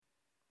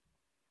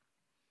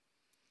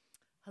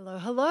Hello,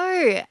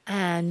 hello.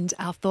 And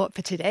our thought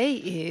for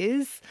today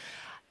is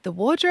the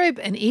wardrobe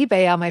and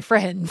eBay are my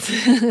friends.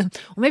 Or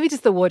maybe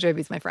just the wardrobe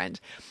is my friend.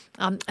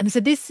 And so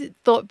this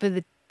thought for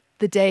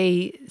the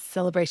day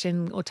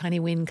celebration or tiny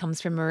win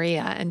comes from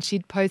Maria. And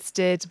she'd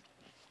posted,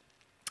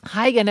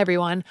 "Hi again,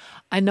 everyone.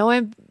 I know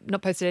I've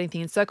not posted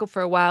anything in Circle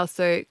for a while,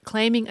 so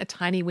claiming a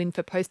tiny win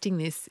for posting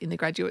this in the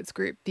graduates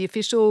group, the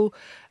official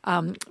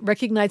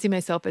recognizing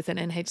myself as an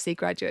NHC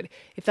graduate,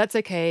 if that's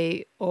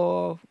okay,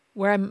 or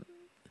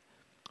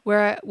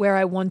where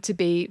I want to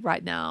be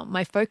right now.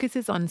 My focus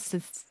is on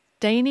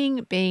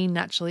sustaining being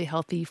naturally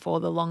healthy for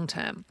the long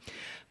term.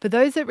 For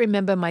those that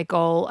remember my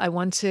goal, I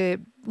want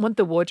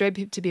the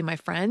wardrobe to be my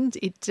friend.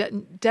 It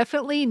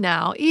definitely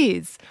now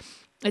is.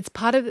 It's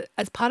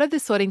as part of the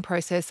sorting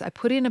process. I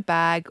put in a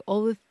bag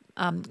all the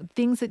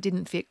things that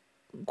didn't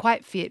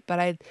quite fit, but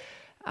I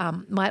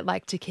might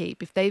like to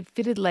keep. If they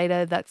fitted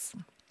later, that's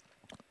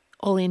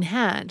all in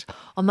hand.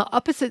 On the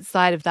opposite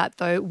side of that,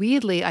 though,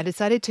 weirdly, I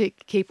decided to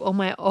keep all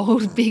my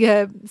old,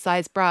 bigger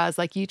size bras,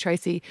 like you,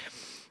 Tracy.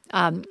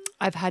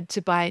 I've had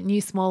to buy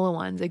new, smaller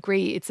ones.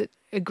 Agree,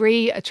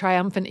 a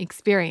triumphant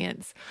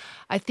experience.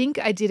 I think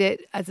I did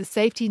it as a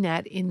safety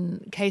net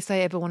in case I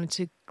ever wanted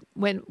to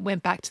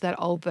went back to that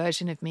old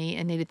version of me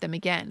and needed them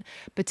again.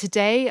 But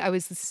today,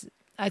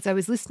 as I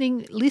was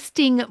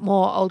listing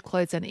more old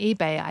clothes on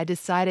eBay, I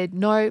decided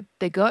no,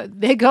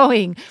 they're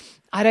going.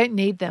 I don't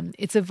need them.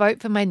 It's a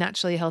vote for my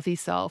naturally healthy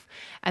self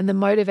and the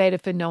motivator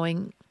for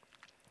knowing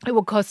it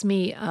will cost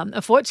me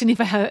a fortune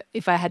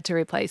if I had to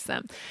replace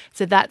them.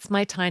 So that's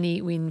my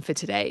tiny win for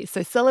today.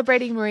 So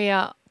celebrating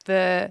Maria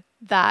for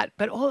that,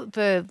 but all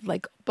for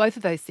like both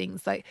of those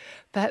things, like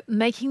for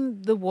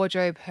making the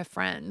wardrobe her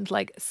friend,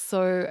 like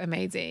so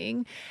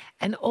amazing.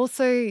 And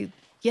also,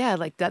 yeah,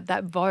 like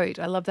that vote.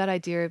 I love that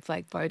idea of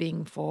like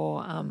voting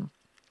for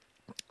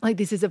like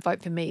this is a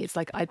vote for me. It's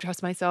like I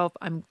trust myself.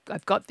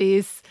 I've got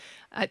this.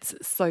 It's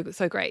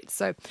so great.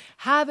 So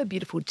have a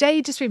beautiful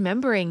day. Just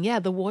remembering, yeah,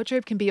 the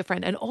wardrobe can be your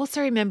friend, and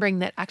also remembering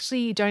that actually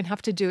you don't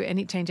have to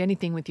change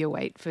anything with your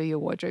weight for your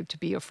wardrobe to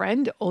be your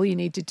friend. All you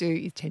need to do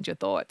is change your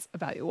thoughts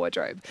about your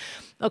wardrobe.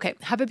 Okay,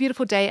 have a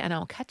beautiful day, and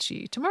I'll catch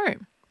you tomorrow.